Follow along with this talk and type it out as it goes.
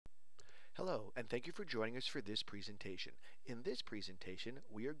Hello, and thank you for joining us for this presentation. In this presentation,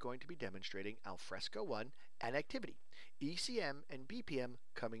 we are going to be demonstrating Alfresco One and Activiti, ECM and BPM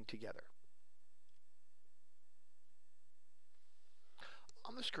coming together.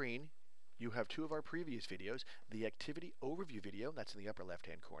 On the screen, you have two of our previous videos. The Activiti overview video, that's in the upper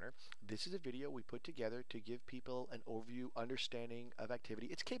left-hand corner. This is a video we put together to give people an overview understanding of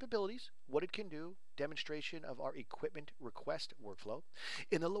Activiti, its capabilities, what it can do, demonstration of our equipment request workflow.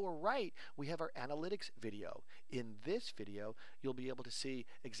 In the lower right, we have our analytics video. In this video, you'll be able to see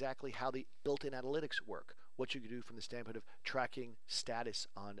exactly how the built-in analytics work, what you can do from the standpoint of tracking status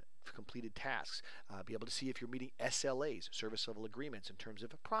on completed tasks, be able to see if you're meeting SLAs, service level agreements, in terms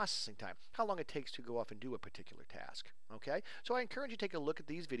of processing time, how long it takes to go off and do a particular task. Okay, so I encourage you to take a look at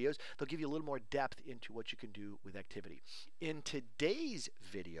these videos. They'll give you a little more depth into what you can do with Activiti. In today's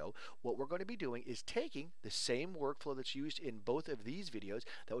video, what we're going to be doing is taking the same workflow that's used in both of these videos.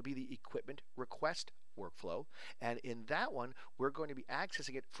 That would be the equipment request workflow, and in that one we're going to be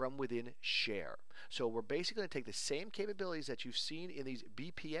accessing it from within Share. So we're basically going to take the same capabilities that you've seen in these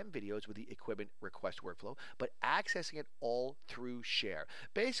BPM videos with the equipment request workflow, but accessing it all through Share,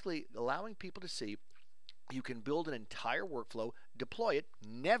 basically allowing people to see you can build an entire workflow, deploy it,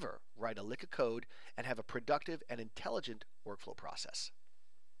 never write a lick of code, and have a productive and intelligent workflow process.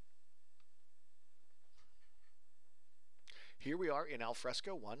 Here we are in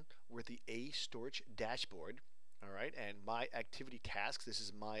Alfresco One. We're at the A storage dashboard. All right, and my Activiti tasks. This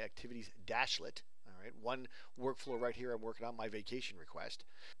is my Activities dashlet. All right, one workflow right here. I'm working on my vacation request.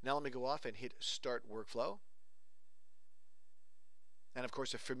 Now let me go off and hit Start Workflow. And of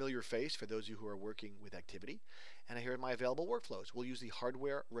course, a familiar face for those of you who are working with Activiti. And here are my available workflows. We'll use the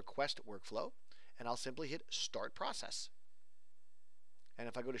hardware request workflow, and I'll simply hit Start Process. And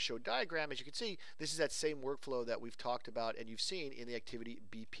if I go to Show Diagram, as you can see, this is that same workflow that we've talked about and you've seen in the Activiti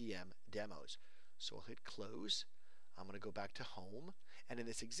BPM demos. So I'll hit Close. I'm going to go back to Home. And in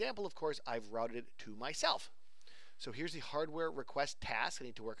this example, of course, I've routed it to myself. So here's the hardware request task I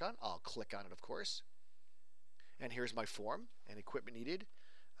need to work on. I'll click on it, of course. And here's my form and equipment needed.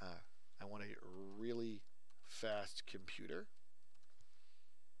 I want a really fast computer.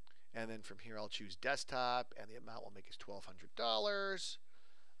 And then from here, I'll choose desktop, and the amount we'll make is $1,200.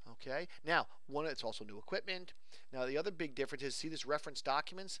 Okay. Now, it's also new equipment. Now, the other big difference is, see this reference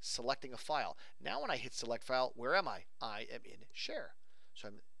documents, selecting a file. Now, when I hit select file, where am I? I am in Share. So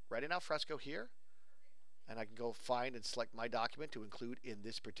I'm right in Alfresco here, and I can go find and select my document to include in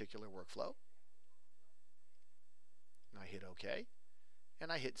this particular workflow. I hit OK,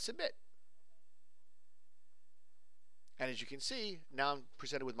 and I hit Submit. And as you can see, now I'm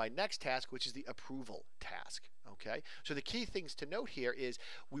presented with my next task, which is the approval task. Okay, so the key things to note here is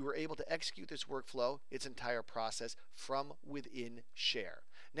we were able to execute this workflow, its entire process, from within Share.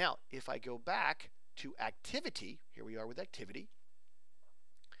 Now, if I go back to Activiti, here we are with Activiti,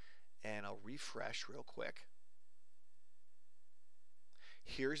 and I'll refresh real quick.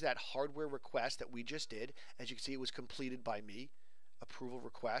 Here's that hardware request that we just did. As you can see, it was completed by me. Approval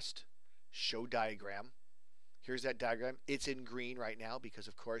request, show diagram. Here's that diagram. It's in green right now because,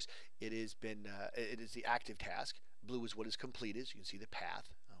 of course, it is the active task. Blue is what is completed, so you can see the path.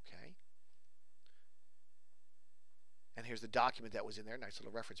 Okay. And here's the document that was in there, nice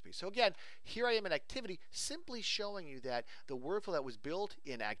little reference piece. So again, here I am in Activiti, simply showing you that the workflow that was built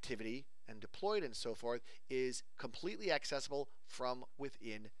in Activiti and deployed and so forth is completely accessible from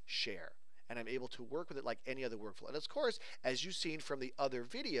within Share. And I'm able to work with it like any other workflow. And of course, as you've seen from the other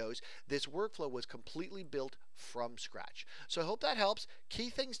videos, this workflow was completely built from scratch. So I hope that helps. Key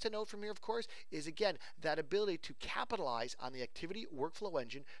things to note from here, of course, is again, that ability to capitalize on the Activiti workflow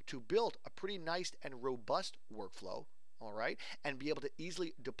engine to build a pretty nice and robust workflow, all right, and be able to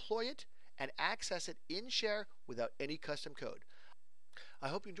easily deploy it and access it in Share without any custom code. I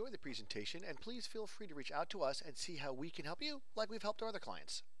hope you enjoyed the presentation, and please feel free to reach out to us and see how we can help you like we've helped our other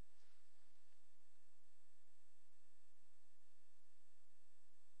clients.